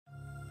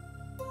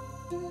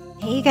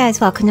Hey you guys,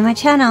 welcome to my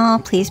channel.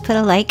 Please put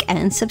a like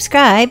and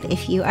subscribe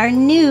if you are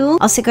new.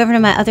 Also go over to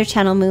my other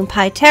channel,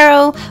 Moonpie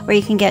Tarot, where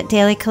you can get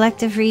daily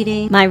collective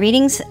reading. My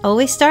readings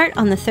always start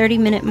on the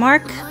 30-minute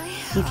mark.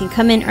 You can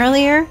come in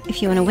earlier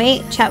if you want to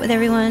wait, chat with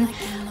everyone,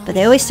 but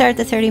they always start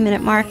at the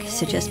 30-minute mark,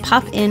 so just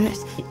pop in,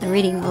 the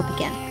reading will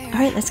begin.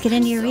 Alright, let's get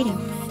into your reading.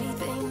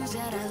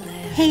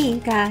 Hey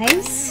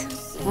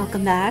guys,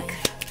 welcome back.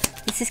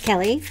 This is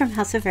Kelly from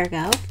House of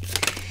Virgo.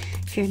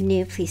 If you're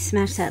new, please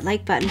smash that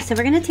like button. So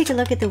we're going to take a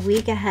look at the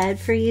week ahead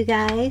for you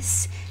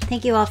guys.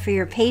 Thank you all for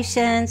your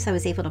patience. I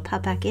was able to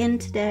pop back in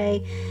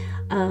today.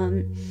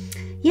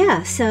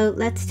 Yeah, so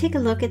let's take a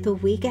look at the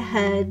week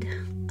ahead.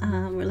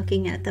 We're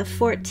looking at the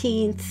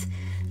 14th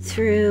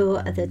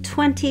through the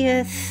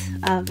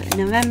 20th of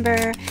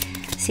November.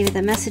 See what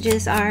the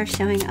messages are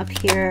showing up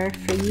here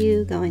for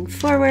you going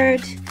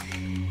forward.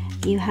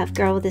 You have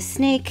Girl with a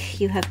Snake.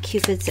 You have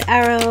Cupid's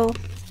Arrow.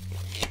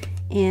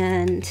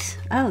 And,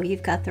 oh,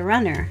 you've got the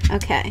Runner.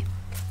 Okay.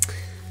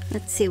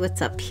 Let's see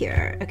what's up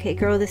here. Okay,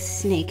 Girl with a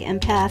Snake,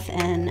 Empath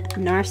and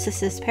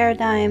Narcissist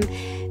Paradigm.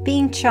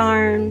 Being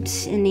charmed,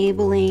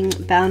 enabling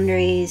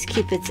boundaries,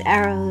 Cupid's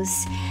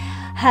Arrows.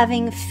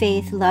 Having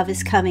faith, love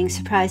is coming,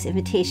 surprise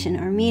invitation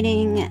or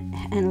meeting,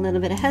 and a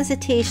little bit of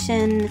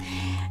hesitation.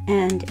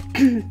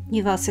 And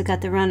you've also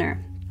got the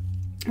Runner.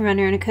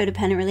 Runner in a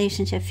codependent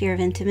relationship, fear of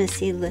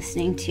intimacy,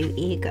 listening to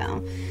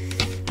ego.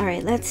 All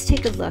right, let's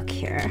take a look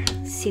here.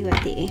 See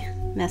what the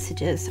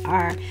messages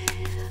are.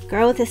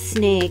 Girl with a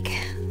Snake.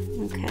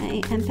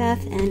 Okay,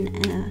 Empath and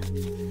a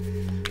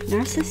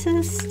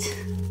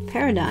Narcissist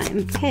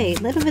Paradigm. Okay, a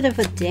little bit of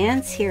a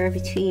dance here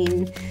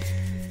between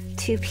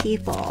two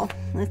people.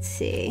 Let's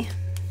see.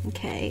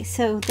 Okay,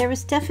 so there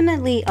was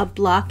definitely a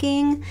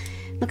blocking.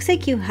 Looks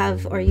like you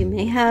have, or you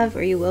may have,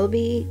 or you will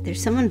be.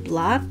 There's someone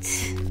blocked.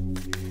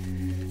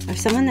 Or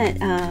someone that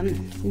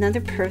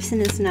another person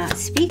is not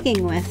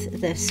speaking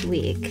with this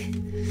week.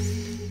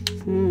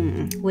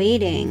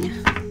 Waiting.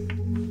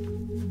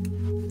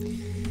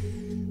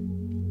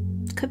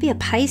 Could be a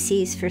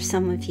Pisces for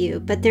some of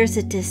you, but there's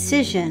a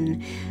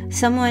decision.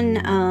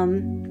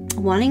 Someone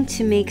wanting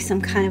to make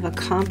some kind of a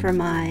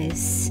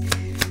compromise.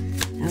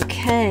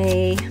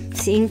 Okay.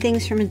 Seeing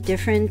things from a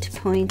different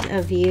point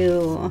of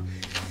view.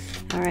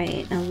 All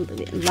right. A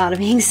lot of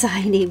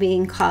anxiety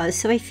being caused.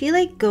 So I feel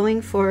like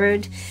going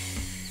forward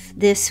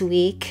this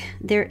week,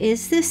 there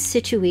is this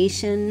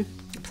situation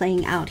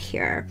playing out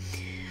here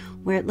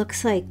where it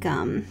looks like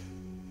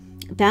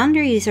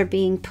boundaries are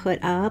being put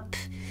up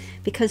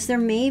because there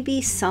may be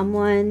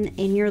someone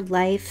in your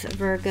life,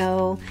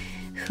 Virgo,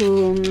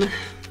 whom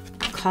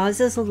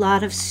causes a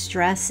lot of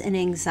stress and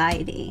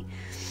anxiety.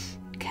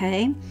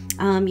 Okay,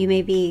 you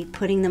may be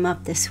putting them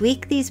up this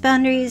week, these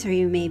boundaries, or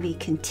you may be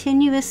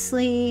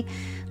continuously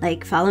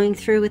like following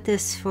through with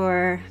this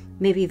for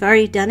maybe you've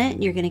already done it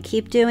and you're going to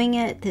keep doing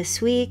it this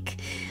week.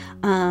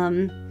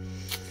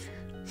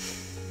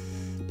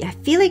 I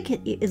feel like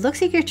it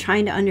looks like you're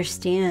trying to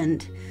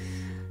understand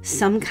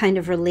some kind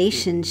of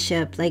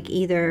relationship, like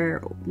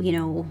either, you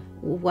know,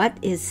 what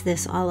is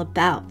this all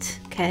about?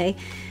 Okay.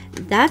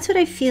 That's what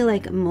I feel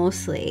like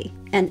mostly.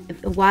 And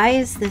why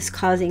is this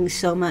causing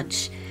so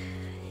much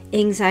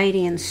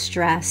anxiety and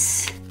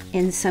stress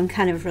in some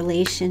kind of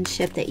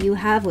relationship that you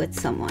have with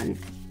someone?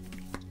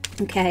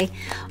 Okay,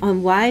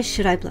 why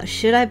should I block?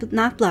 Should I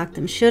not block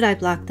them? Should I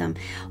block them?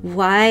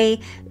 Why?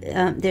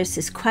 There's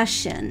this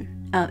question.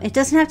 It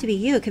doesn't have to be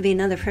you. It could be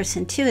another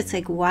person too. It's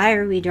like, why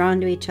are we drawn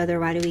to each other?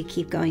 Why do we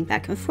keep going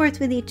back and forth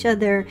with each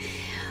other?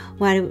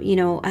 Why do, you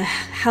know,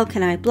 how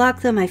can I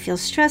block them? I feel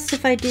stressed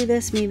if I do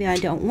this. Maybe I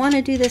don't want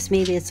to do this.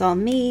 Maybe it's all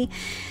me.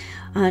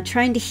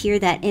 Trying to hear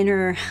that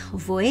inner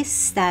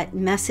voice, that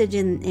message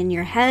in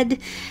your head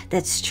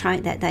that's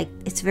trying, that like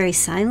it's very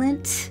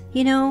silent,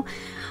 you know,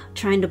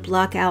 trying to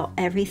block out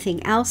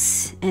everything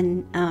else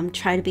and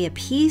try to be at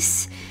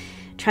peace,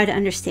 try to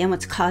understand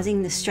what's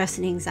causing the stress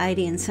and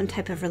anxiety in some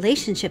type of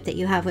relationship that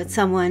you have with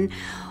someone.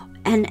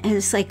 And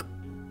it's like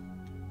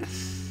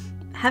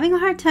having a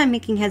hard time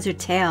making heads or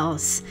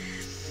tails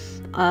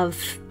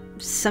of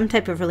some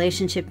type of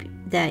relationship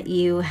that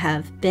you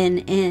have been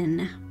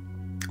in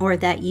or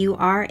that you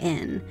are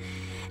in.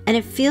 And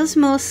it feels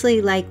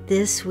mostly like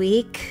this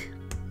week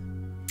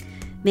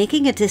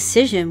making a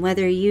decision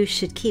whether you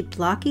should keep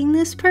blocking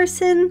this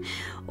person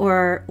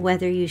or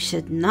whether you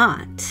should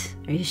not,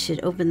 or you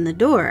should open the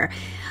door.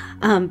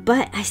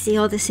 But I see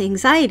all this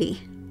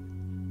anxiety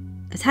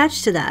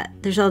attached to that.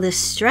 There's all this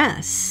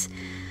stress.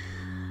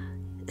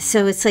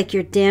 So it's like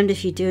you're damned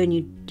if you do and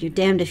you're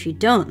damned if you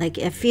don't. Like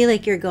I feel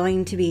like you're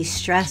going to be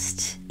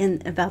stressed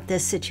about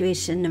this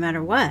situation no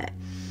matter what.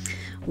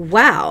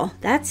 Wow,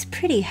 that's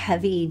pretty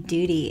heavy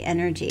duty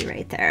energy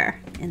right there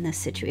in this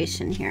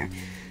situation here.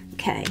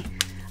 Okay.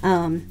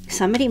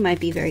 Somebody might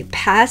be very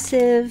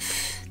passive,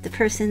 the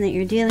person that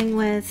you're dealing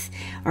with,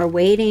 or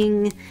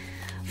waiting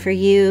for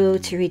you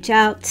to reach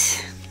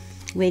out,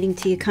 waiting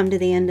till you come to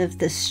the end of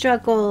the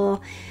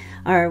struggle,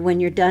 or when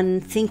you're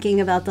done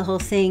thinking about the whole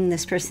thing,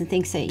 this person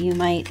thinks that you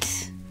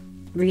might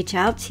reach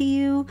out to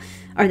you,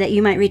 or that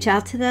you might reach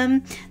out to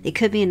them. They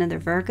could be another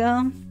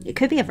Virgo. It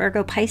could be a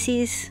Virgo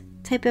Pisces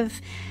type of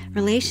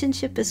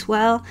relationship as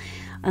well.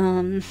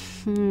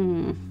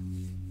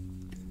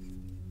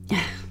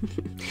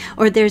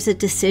 Or there's a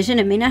decision.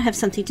 It may not have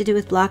something to do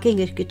with blocking.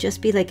 It could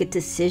just be like a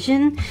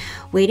decision,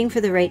 waiting for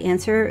the right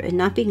answer and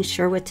not being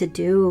sure what to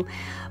do.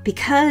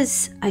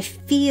 Because I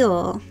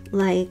feel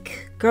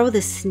like girl with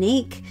a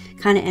snake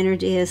kind of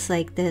energy is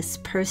like this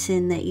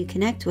person that you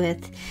connect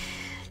with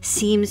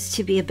seems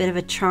to be a bit of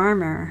a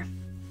charmer.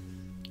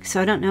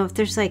 So I don't know if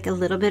there's like a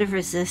little bit of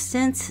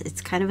resistance.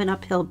 It's kind of an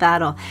uphill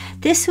battle.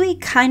 This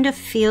week kind of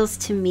feels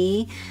to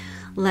me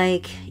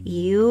like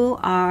you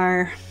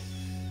are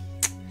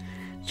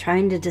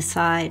trying to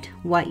decide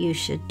what you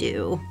should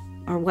do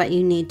or what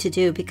you need to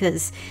do,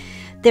 because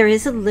there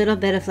is a little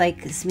bit of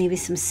like maybe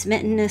some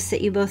smittenness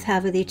that you both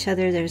have with each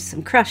other. There's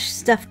some crush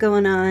stuff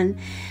going on.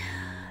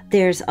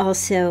 There's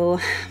also,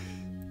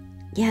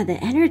 yeah,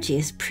 the energy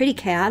is pretty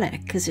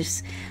chaotic because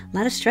there's a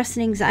lot of stress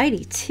and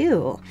anxiety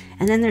too.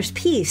 And then there's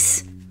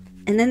peace.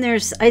 And then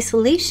there's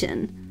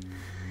isolation.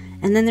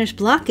 And then there's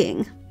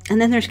blocking. And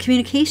then there's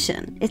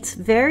communication. It's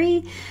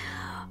very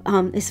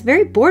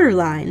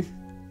borderline.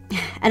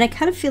 And I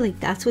kind of feel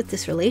like that's what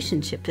this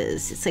relationship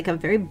is. It's like a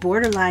very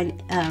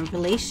borderline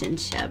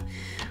relationship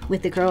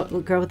with the girl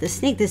with the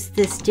snake. This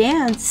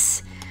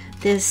dance,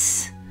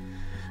 this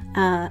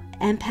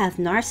empath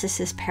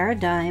narcissist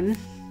paradigm,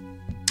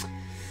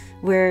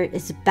 where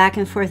it's back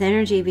and forth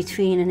energy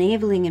between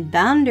enabling and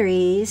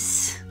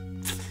boundaries.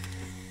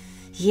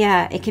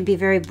 Yeah, it can be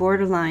very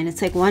borderline.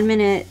 It's like 1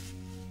 minute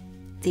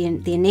the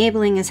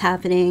enabling is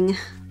happening,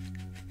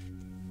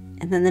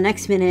 and then the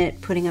next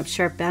minute putting up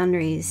sharp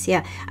boundaries.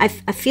 Yeah, I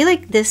feel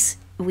like this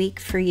week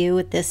for you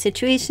with this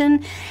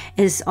situation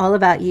is all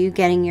about you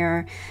getting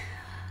your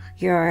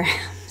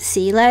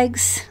sea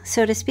legs,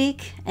 so to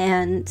speak,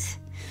 and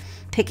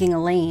picking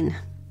a lane.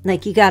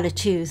 Like you got to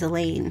choose a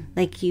lane.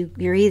 Like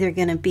you're either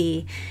going to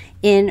be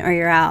in or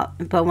you're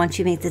out. But once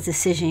you make the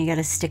decision, you got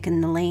to stick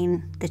in the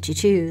lane that you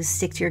choose.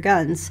 Stick to your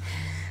guns.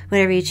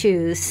 Whatever you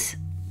choose.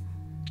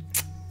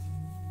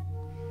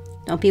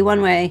 Don't be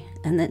one way,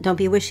 and then don't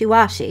be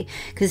wishy-washy,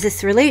 because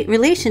this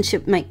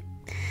relationship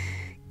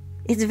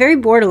it's very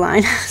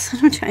borderline. That's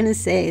what I'm trying to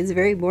say. It's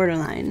very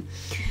borderline.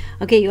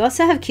 Okay, you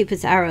also have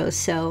Cupid's arrows,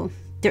 so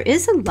there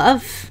is a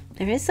love.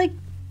 There is like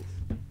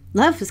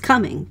love is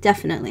coming,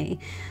 definitely.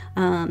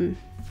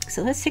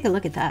 So let's take a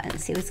look at that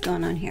and see what's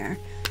going on here.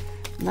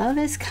 Love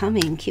is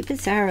coming.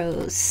 Cupid's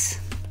arrows.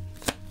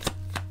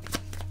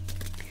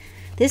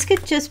 This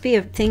could just be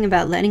a thing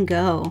about letting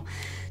go,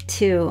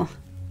 too.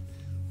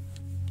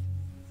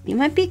 You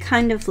might be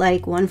kind of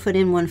like 1 foot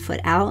in, 1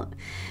 foot out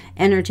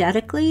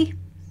energetically.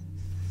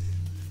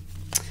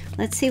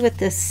 Let's see what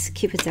this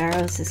Cupid's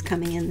arrows is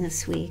coming in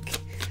this week.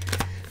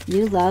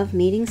 New love,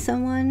 meeting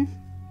someone,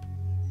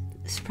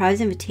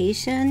 surprise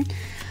invitation,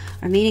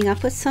 or meeting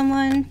up with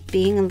someone,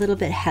 being a little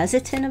bit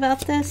hesitant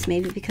about this,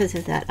 maybe because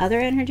of that other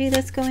energy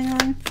that's going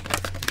on.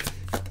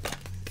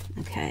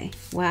 Okay,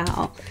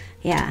 wow.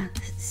 Yeah,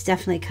 it's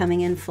definitely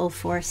coming in full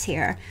force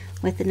here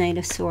with the Knight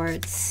of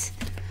Swords.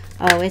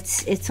 Oh,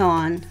 it's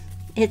on.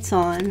 It's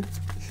on.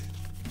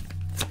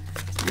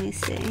 Let me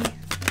see.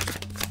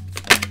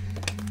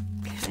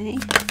 Okay.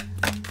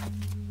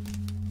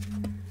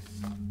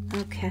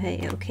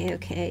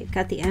 Okay.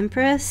 Got the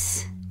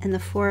Empress and the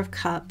Four of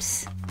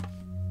Cups.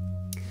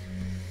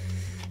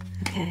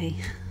 Okay.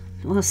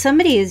 Well,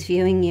 somebody is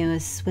viewing you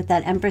as with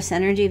that Empress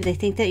energy. They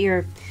think that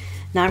you're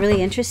not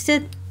really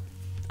interested.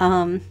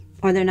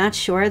 Or they're not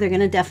sure. They're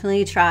going to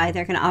definitely try.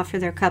 They're going to offer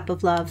their cup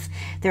of love,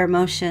 their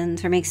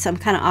emotions, or make some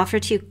kind of offer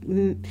to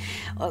you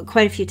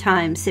quite a few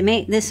times. They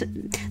may this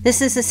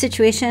is a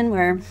situation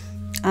where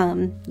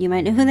you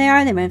might know who they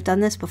are. They might have done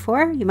this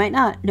before. You might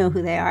not know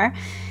who they are.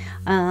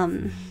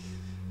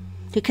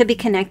 They could be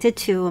connected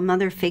to a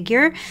mother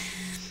figure,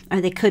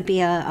 or they could be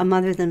a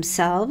mother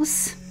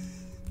themselves.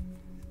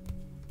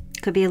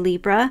 Could be a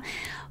Libra.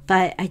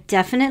 But I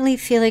definitely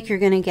feel like you're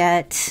going to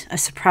get a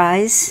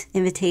surprise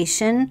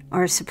invitation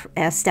or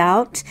asked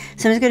out.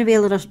 Something's going to be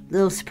a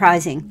little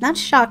surprising. Not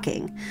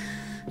shocking.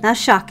 Not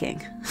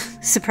shocking.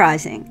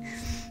 Surprising.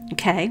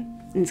 Okay?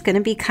 And it's going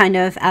to be kind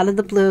of out of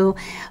the blue.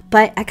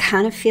 But I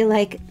kind of feel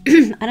like,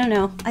 I don't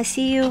know. I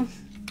see you.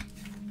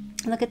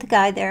 Look at the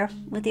guy there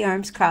with the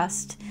arms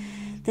crossed.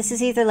 This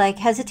is either like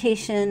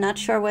hesitation, not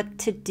sure what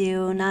to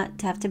do, not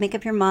to have to make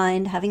up your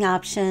mind, having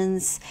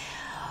options,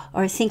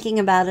 or thinking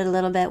about it a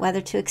little bit,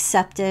 whether to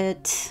accept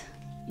it.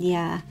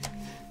 Yeah.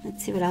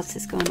 Let's see what else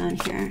is going on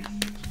here.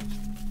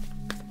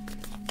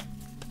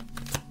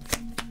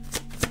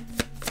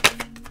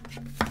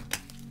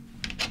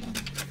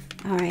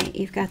 All right,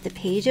 you've got the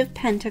Page of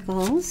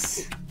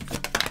Pentacles.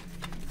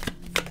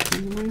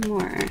 And one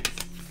more.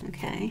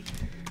 Okay.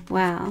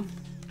 Wow.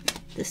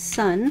 The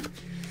Sun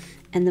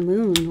and the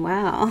Moon.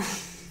 Wow.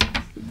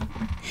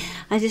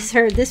 I just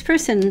heard this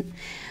person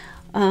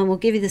will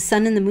give you the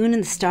sun and the moon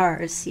and the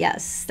stars.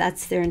 Yes,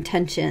 that's their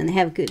intention. They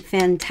have good,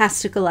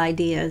 fantastical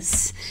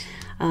ideas.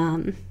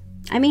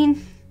 I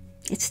mean,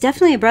 It's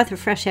definitely a breath of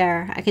fresh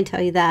air. I can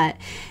tell you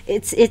that.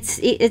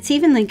 It's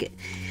even like,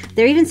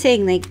 they're even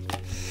saying like,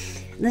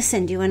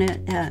 listen, do you want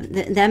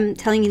to, them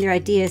telling you their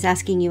ideas,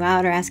 asking you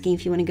out or asking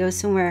if you want to go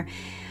somewhere.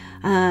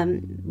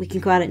 We can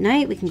go out at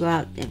night. We can go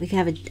out, we can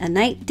have a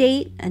night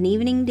date, an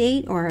evening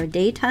date, or a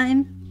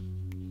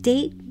daytime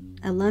date,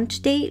 a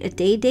lunch date, a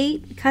day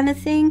date kind of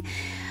thing.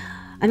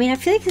 I mean, I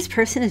feel like this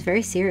person is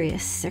very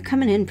serious. They're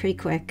coming in pretty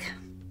quick.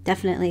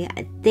 Definitely.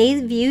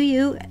 They view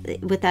you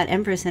with that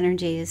Empress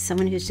energy as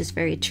someone who's just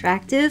very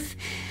attractive,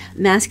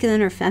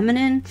 masculine or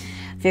feminine,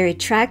 very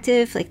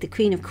attractive, like the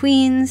Queen of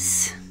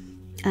Queens,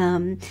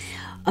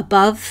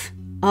 above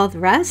all the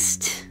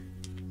rest.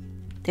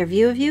 Their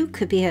view of you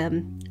could be,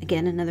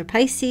 again, another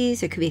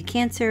Pisces, or it could be a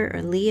Cancer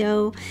or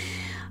Leo.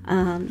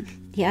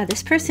 Yeah,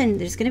 this person,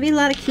 there's going to be a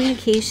lot of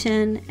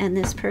communication, and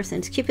this person,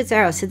 it's Cupid's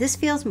arrow. So this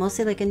feels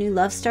mostly like a new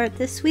love start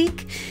this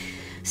week.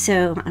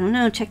 So, I don't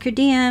know, check your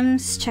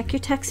DMs, check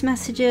your text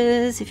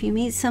messages if you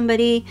meet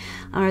somebody,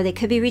 or they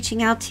could be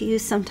reaching out to you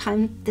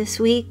sometime this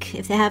week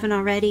if they haven't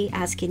already,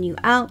 asking you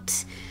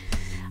out.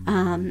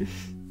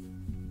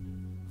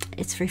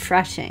 It's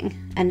refreshing.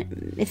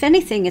 And if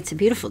anything, it's a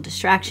beautiful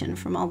distraction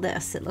from all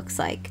this, it looks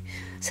like.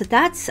 So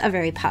that's a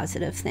very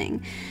positive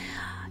thing.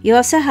 You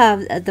also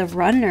have the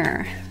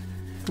runner.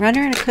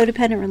 Runner in a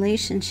codependent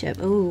relationship.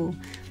 Oh,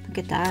 look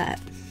at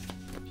that.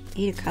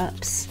 8 of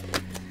Cups.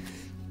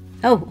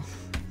 Oh.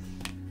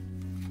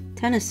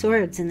 10 of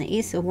Swords and the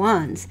Ace of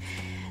Wands.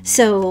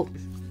 So,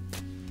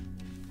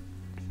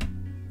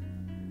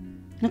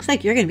 looks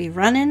like you're going to be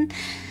running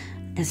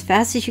as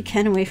fast as you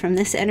can away from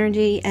this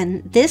energy.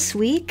 And this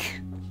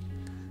week,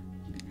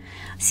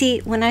 see,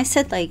 when I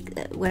said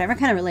like whatever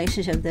kind of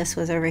relationship this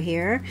was over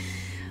here,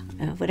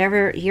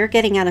 whatever you're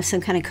getting out of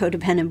some kind of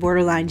codependent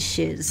borderline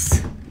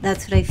shiz,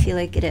 that's what I feel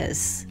like it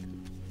is.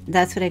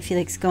 That's what I feel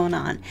like is going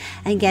on.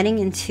 And getting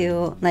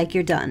into like,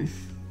 you're done.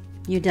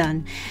 You're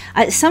done.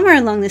 Somewhere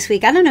along this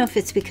week, I don't know if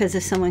it's because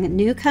of someone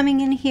new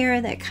coming in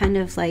here that kind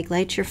of like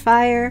lights your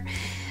fire.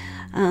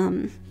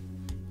 Or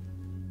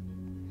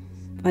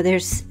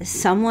there's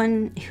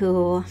someone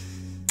who,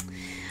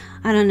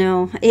 I don't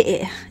know.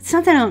 It's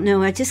not that I don't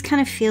know. I just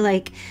kind of feel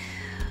like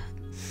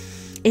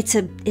it's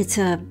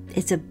a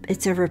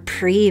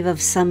reprieve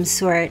of some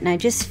sort. And I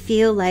just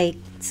feel like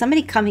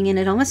somebody coming in,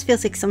 it almost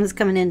feels like someone's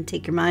coming in to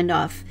take your mind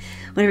off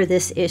whatever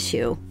this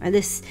issue or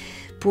this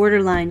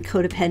borderline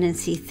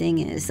codependency thing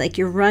is. Like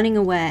you're running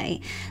away,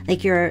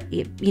 like you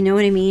know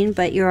what I mean?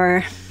 But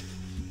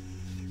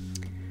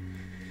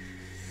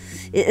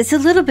it's a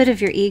little bit of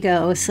your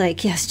ego. It's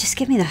like, yes, just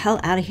get me the hell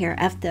out of here.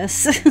 F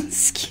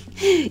this.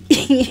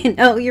 You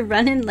know, you're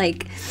running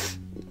like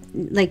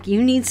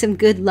you need some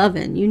good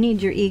loving. You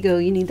need your ego.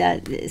 You need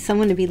that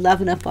someone to be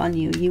loving up on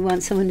you. You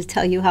want someone to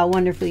tell you how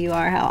wonderful you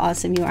are, how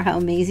awesome you are, how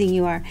amazing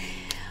you are,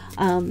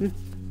 and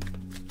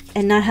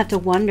not have to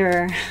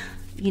wonder.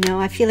 You know,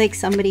 I feel like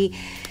somebody,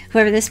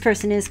 whoever this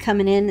person is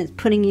coming in, is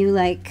putting you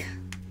like,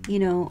 you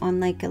know, on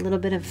like a little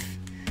bit of.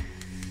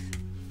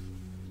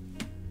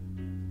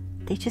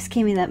 They just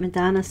gave me that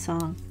Madonna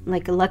song,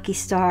 like a lucky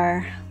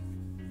star.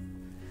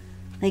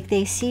 Like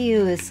they see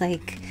you as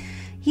like,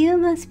 you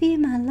must be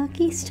my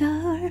lucky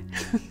star.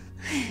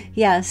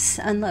 Yes,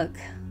 and look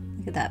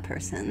at that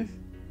person.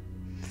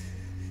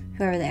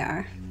 Whoever they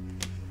are.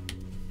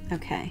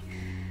 Okay.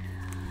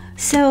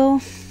 So,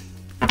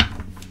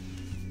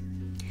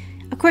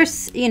 of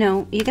course, you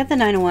know, you got the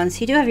 9 of Wands.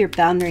 So you do have your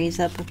boundaries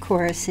up, of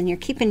course, and you're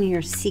keeping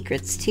your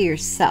secrets to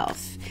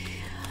yourself.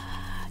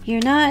 You're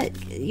not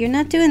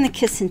doing the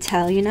kiss and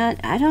tell. You're not,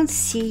 I don't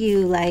see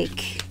you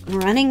like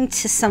running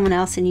to someone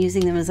else and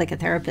using them as like a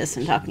therapist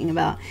and talking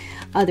about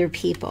other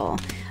people.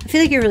 I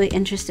feel like you're really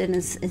interested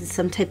in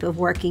some type of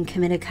working,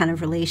 committed kind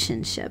of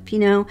relationship, you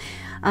know?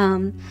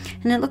 And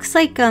it looks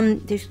like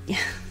you've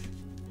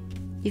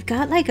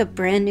got like a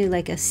brand new,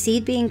 like a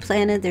seed being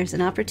planted. There's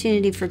an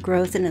opportunity for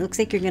growth, and it looks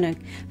like you're going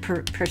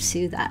to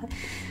pursue that.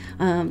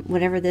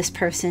 Whatever this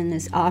person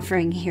is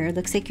offering here, it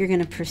looks like you're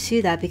going to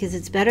pursue that because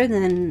it's better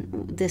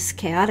than this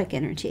chaotic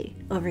energy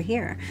over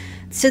here.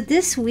 So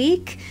this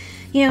week,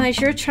 you know,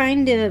 as you're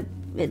trying to,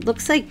 it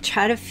looks like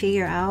try to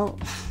figure out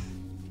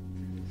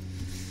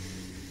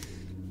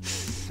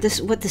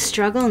what the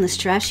struggle and the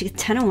stress. You get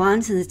 10 of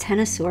Wands and the 10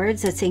 of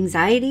Swords. That's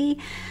anxiety,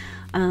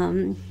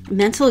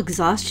 mental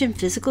exhaustion,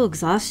 physical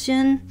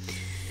exhaustion,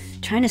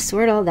 trying to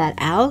sort all that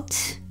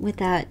out with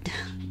that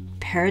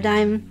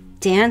paradigm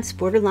dance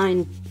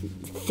borderline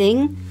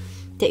thing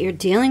that you're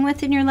dealing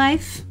with in your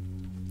life.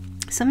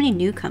 Somebody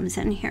new comes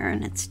in here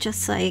and it's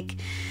just like,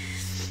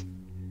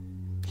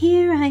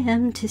 here I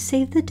am to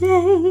save the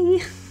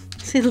day.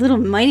 See a little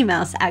Mighty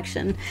Mouse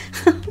action.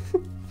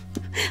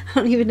 I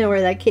don't even know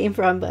where that came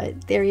from,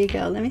 but there you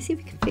go. Let me see if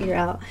we can figure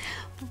out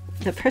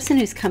the person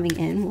who's coming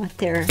in, what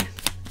their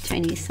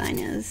Chinese sign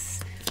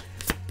is.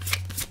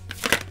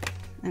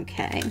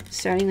 Okay,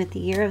 starting with the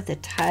year of the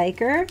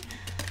tiger.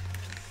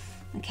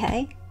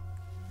 Okay.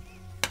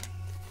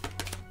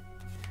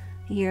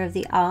 Year of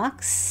the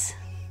ox.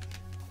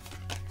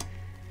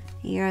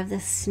 Year of the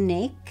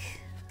snake.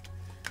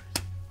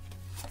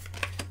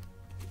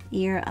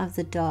 Year of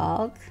the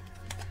dog.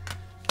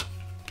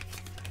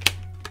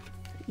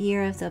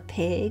 Year of the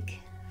pig.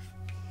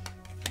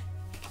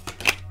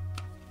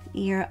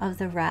 Year of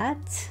the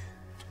rat.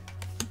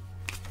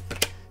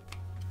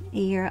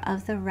 Year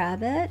of the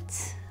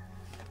rabbit.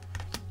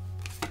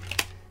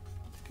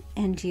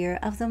 And year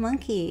of the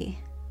monkey.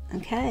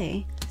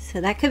 Okay,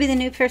 so that could be the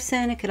new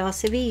person. It could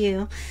also be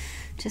you.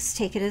 Just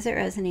take it as it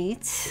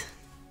resonates.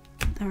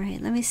 All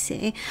right, let me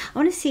see. I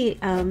want to see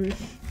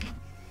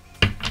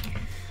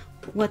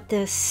what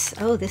this,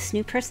 oh, this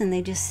new person,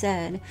 they just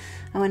said,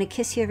 I want to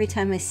kiss you every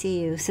time I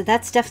see you. So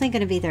that's definitely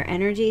going to be their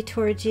energy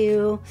towards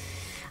you.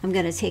 I'm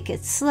going to take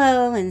it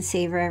slow and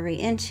savor every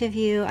inch of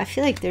you. I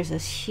feel like there's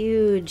this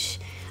huge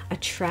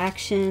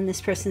attraction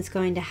this person's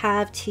going to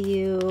have to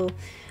you.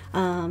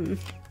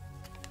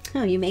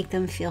 Oh, you make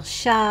them feel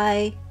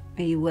shy,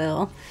 or you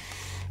will.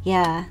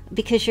 Yeah,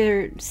 because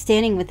you're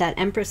standing with that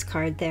Empress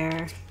card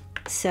there.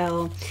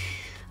 So,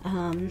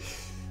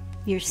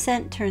 your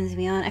scent turns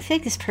me on. I feel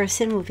like this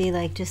person will be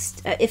like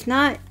just, if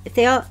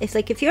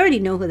you already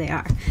know who they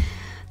are,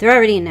 they're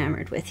already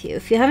enamored with you.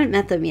 If you haven't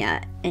met them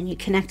yet and you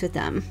connect with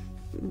them,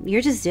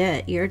 you're just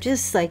it. You're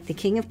just like the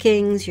King of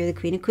Kings. You're the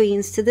Queen of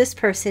Queens to this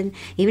person.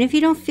 Even if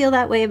you don't feel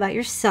that way about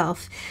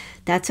yourself,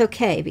 that's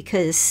okay,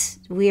 because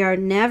we are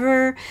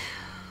never,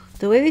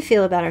 the way we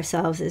feel about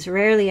ourselves is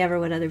rarely ever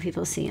what other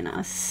people see in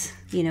us,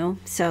 you know?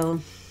 So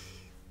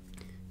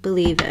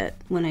believe it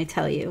when I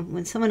tell you,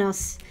 when someone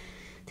else,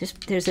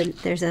 there's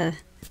a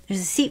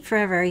seat for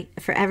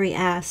every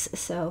ass.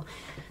 So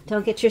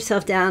don't get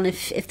yourself down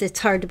if it's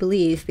hard to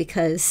believe,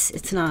 because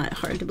it's not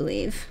hard to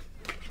believe.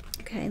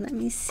 Okay, let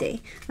me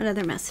see. What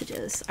other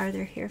messages are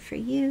there here for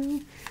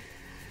you?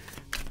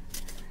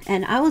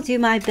 And I will do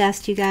my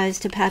best, you guys,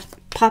 to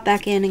pop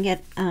back in and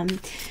get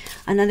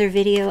another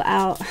video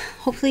out.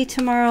 Hopefully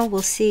tomorrow.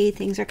 We'll see.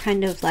 Things are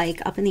kind of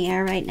like up in the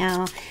air right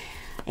now.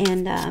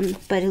 And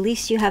but at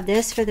least you have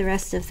this for the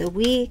rest of the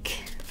week.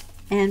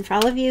 And for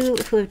all of you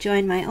who have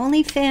joined my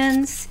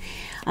OnlyFans,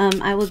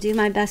 I will do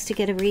my best to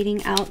get a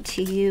reading out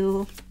to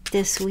you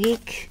this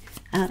week.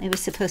 It was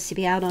supposed to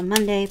be out on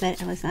Monday,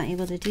 but I was not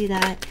able to do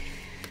that.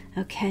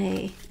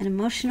 Okay, an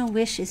emotional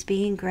wish is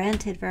being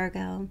granted,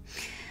 Virgo.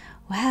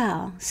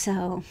 Wow,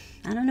 so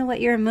I don't know what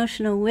your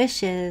emotional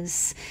wish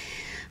is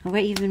or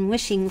what you've been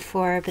wishing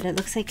for, but it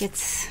looks like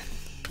it's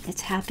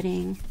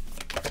happening.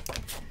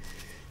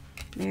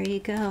 There you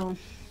go.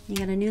 You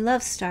got a new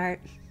love start.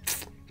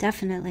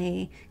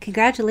 Definitely.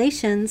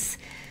 Congratulations.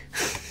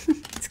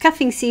 It's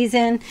cuffing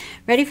season.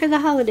 Ready for the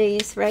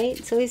holidays, right?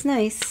 It's always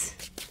nice.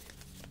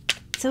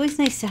 It's always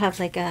nice to have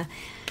like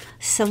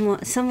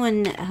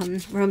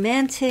someone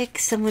romantic,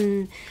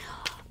 someone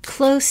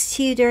close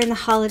to you during the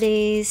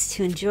holidays,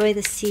 to enjoy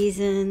the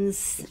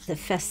seasons, the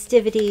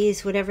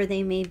festivities, whatever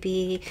they may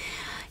be.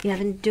 You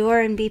have endure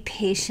and be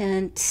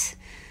patient.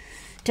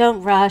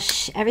 Don't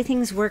rush.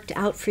 Everything's worked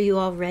out for you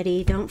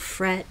already. Don't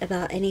fret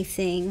about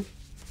anything.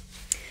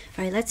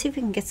 All right, let's see if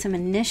we can get some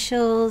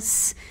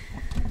initials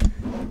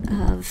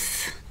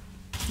of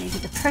maybe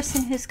the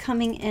person who's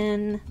coming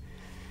in.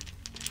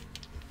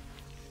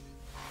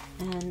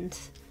 And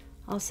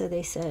also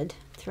they said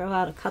throw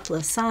out a couple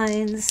of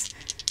signs.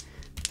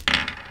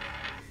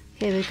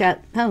 Okay, we've got,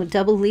 oh,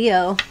 double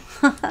Leo.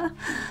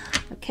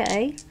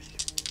 Okay.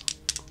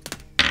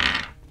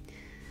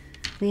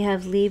 We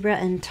have Libra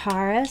and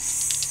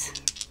Taurus.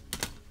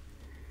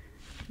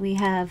 We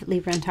have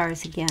Libra and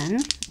Taurus again.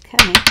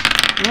 Okay.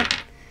 Yep.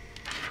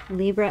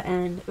 Libra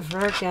and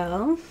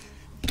Virgo.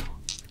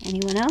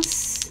 Anyone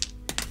else?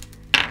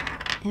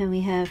 And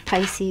we have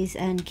Pisces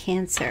and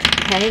Cancer.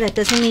 Okay, that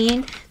doesn't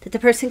mean that the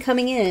person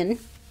coming in,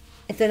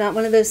 if they're not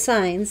one of those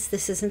signs,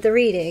 this isn't the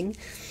reading.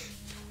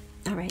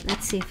 All right,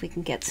 let's see if we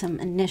can get some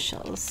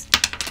initials.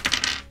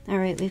 All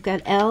right, we've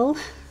got L.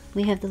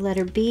 We have the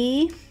letter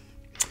B.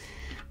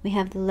 We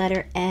have the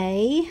letter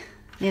A.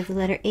 We have the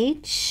letter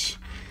H.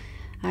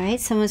 All right,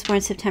 someone was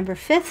born September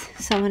 5th.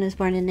 Someone was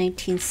born in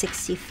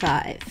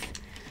 1965.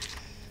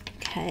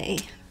 Okay,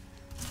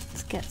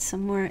 let's get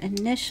some more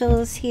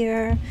initials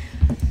here.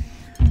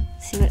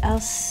 See what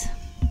else.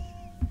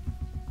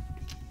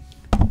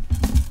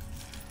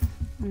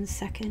 1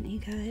 second, you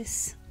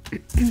guys.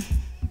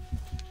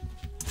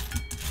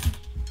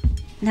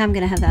 Now I'm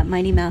going to have that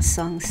Mighty Mouse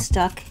song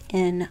stuck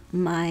in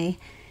my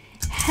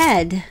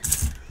head.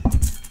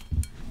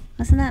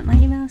 Wasn't that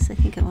Mighty Mouse? I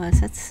think it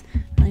was. That's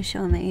really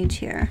showing my age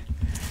here.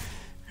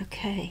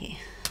 Okay.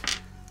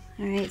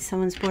 All right,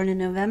 someone's born in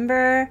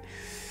November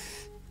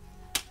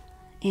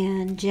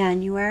and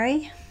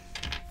January.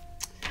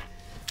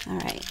 All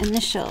right,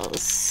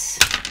 initials.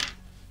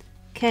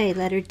 Okay,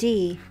 letter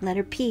D,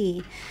 letter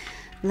P,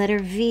 letter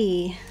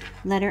V,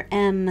 letter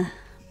M,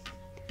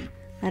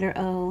 letter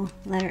O,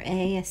 letter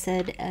A. I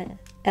said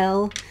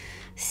L,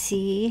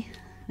 C.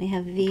 We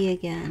have V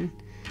again.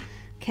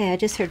 Okay, I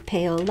just heard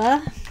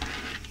payola.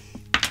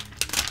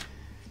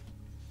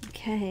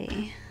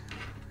 Okay,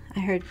 I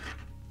heard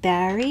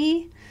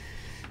Barry.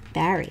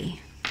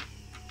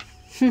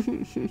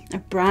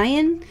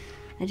 Brian.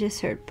 I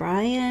just heard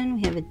Brian.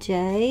 We have a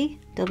J,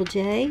 double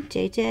J,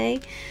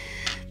 JJ.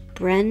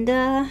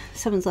 Brenda.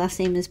 Someone's last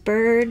name is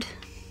Bird.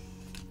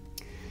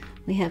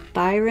 We have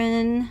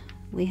Byron.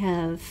 We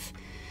have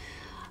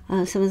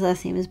someone's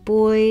last name is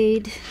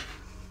Boyd.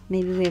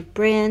 Maybe we have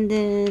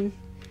Brandon.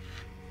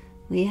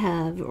 We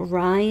have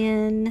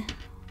Ryan.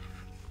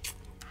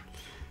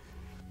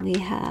 We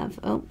have,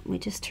 oh, we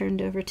just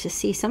turned over to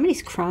see.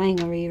 Somebody's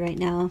crying over you right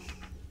now,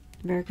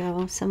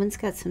 Virgo. Someone's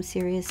got some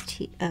serious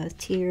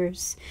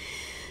tears.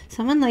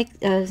 Someone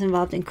is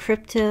involved in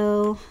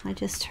crypto. I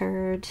just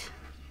heard.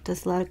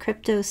 Does a lot of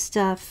crypto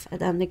stuff.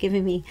 They're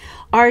giving me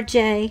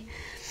RJ.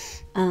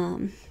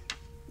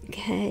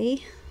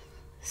 Okay.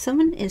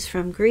 Someone is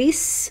from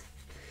Greece.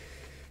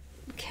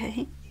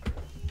 Okay.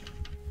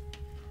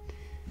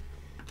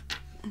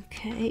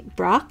 Okay.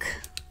 Brock.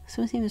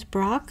 Someone's name is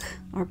Brock.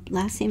 Or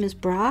last name is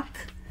Brock.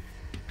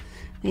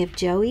 We have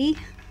Joey.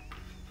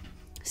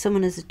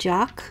 Someone is a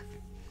jock.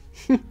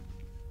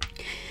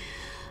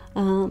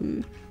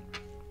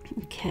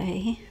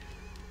 Okay.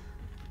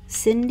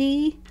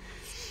 Cindy.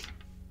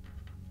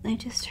 I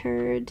just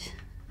heard.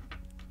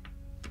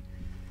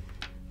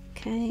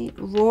 Okay.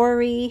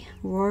 Rory.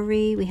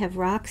 We have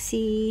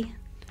Roxy.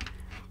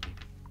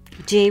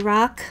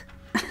 J-Rock.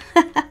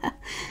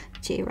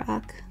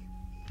 J-Rock.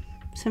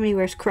 Somebody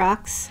wears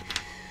Crocs.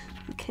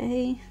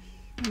 Okay.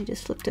 I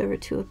just flipped over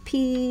to a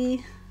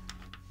P.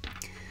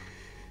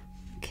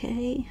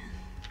 Okay.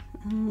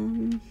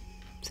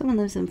 Someone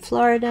lives in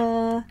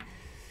Florida.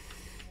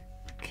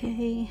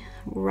 Okay.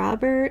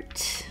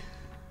 Robert.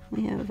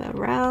 We have a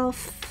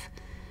Ralph.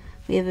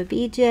 We have a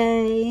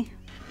BJ.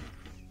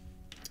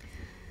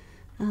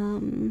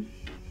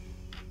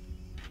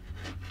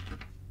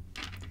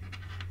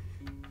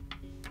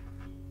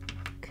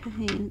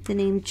 Okay, the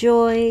name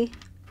Joy.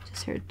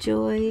 Just heard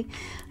Joy.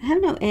 I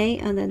have no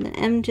A other than the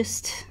M.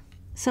 Just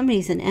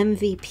somebody's an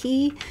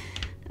MVP.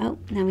 Oh,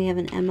 now we have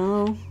an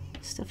MO.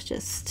 Stuff's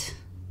just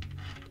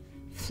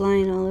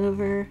flying all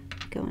over,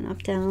 going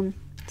up, down,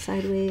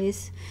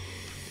 sideways.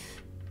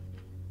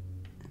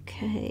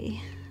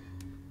 Okay.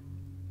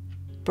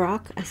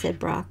 Brock. I said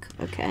Brock.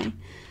 Okay.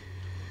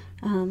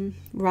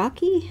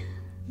 Rocky.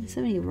 Is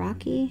somebody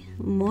Rocky?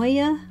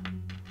 Moya.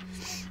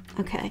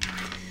 Okay.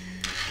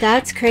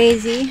 That's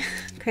crazy.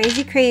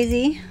 Crazy,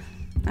 crazy.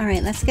 All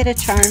right, let's get a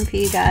charm for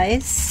you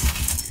guys.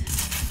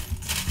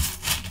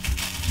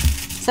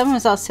 Someone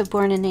was also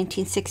born in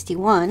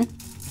 1961.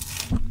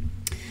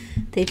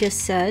 They just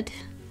said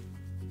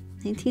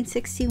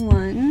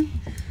 1961.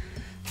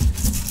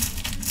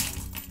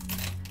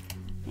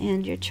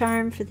 And your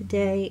charm for the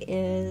day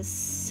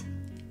is,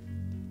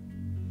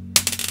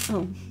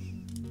 oh,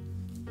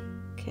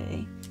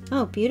 okay.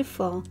 Oh,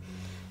 beautiful.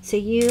 So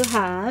you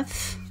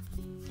have,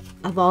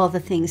 of all the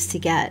things to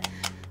get,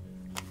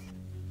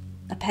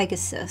 a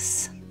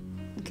Pegasus.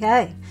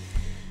 Okay.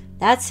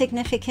 That's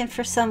significant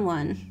for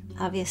someone.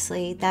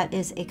 Obviously, that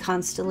is a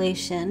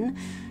constellation,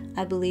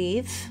 I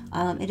believe.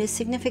 It is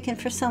significant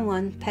for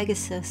someone,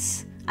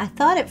 Pegasus. I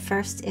thought at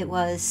first it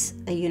was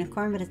a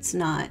unicorn, but it's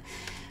not.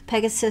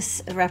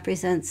 Pegasus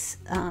represents,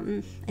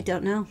 I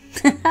don't know.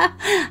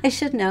 I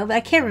should know, but I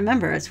can't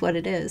remember. It's what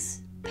it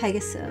is.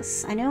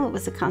 Pegasus. I know it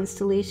was a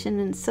constellation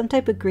in some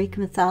type of Greek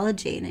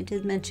mythology, and I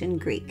did mention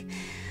Greek.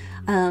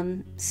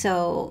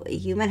 So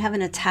you might have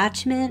an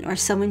attachment, or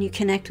someone you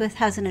connect with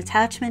has an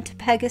attachment to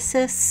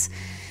Pegasus.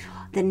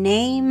 The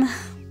name,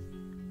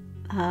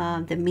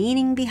 the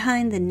meaning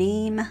behind the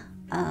name,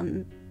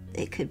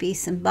 it could be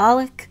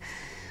symbolic.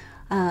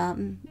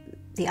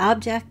 The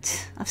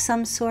object of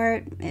some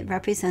sort. It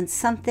represents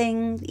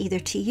something either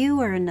to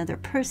you or another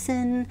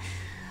person.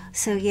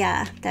 So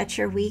yeah, that's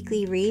your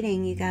weekly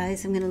reading, you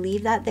guys. I'm going to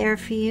leave that there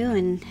for you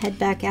and head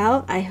back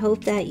out. I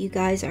hope that you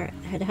guys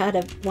had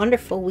a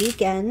wonderful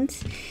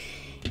weekend.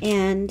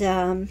 And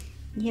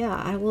yeah,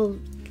 I will,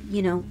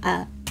 you know,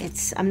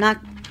 I'm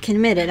not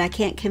committed. I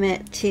can't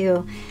commit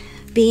to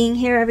being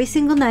here every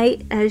single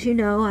night. As you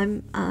know,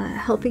 I'm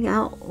helping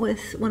out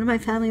with one of my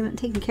family. I'm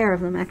taking care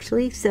of them,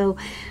 actually. So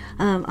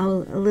I'm a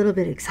little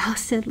bit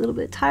exhausted, a little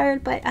bit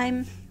tired, but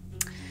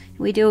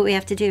we do what we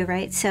have to do,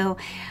 right? So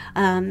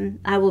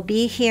I will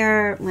be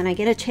here when I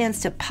get a chance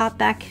to pop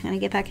back, when I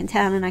get back in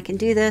town and I can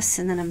do this,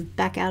 and then I'm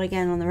back out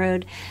again on the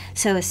road.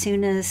 So as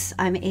soon as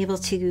I'm able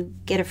to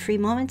get a free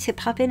moment to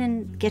pop in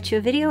and get you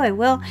a video, I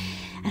will.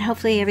 And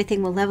hopefully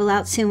everything will level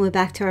out soon. We're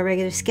back to our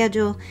regular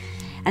schedule.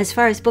 As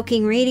far as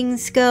booking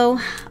readings go,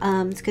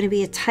 it's going to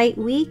be a tight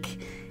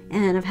week,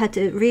 and I've had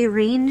to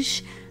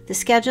rearrange the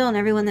schedule and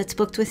everyone that's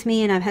booked with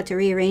me, and I've had to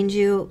rearrange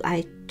you.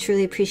 I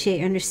truly appreciate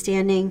your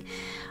understanding.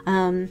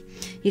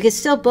 You can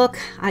still book.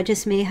 I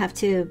just may have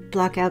to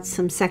block out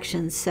some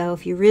sections. So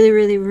if you really,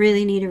 really,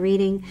 really need a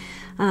reading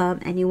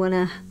and you want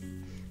to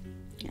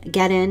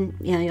get in,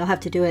 you know, you'll have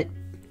to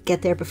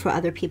get there before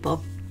other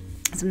people.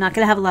 So I'm not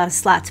going to have a lot of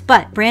slots,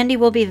 but Brandy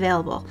will be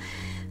available.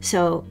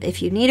 So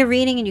if you need a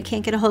reading and you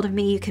can't get a hold of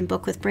me, you can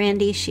book with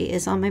Brandy. She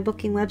is on my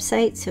booking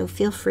website, so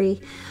feel free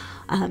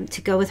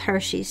to go with her.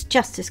 She's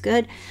just as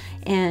good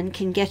and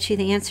can get you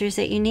the answers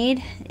that you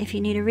need if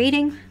you need a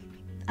reading.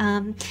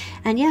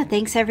 And yeah,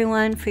 thanks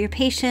everyone for your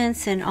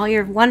patience and all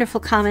your wonderful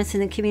comments in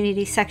the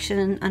community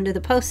section under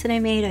the post that I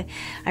made.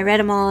 I read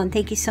them all, and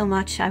thank you so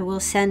much. I will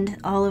send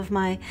all of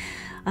my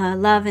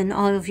love and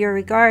all of your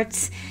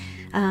regards.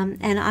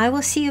 And I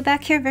will see you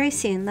back here very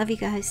soon. Love you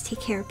guys. Take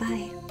care.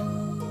 Bye.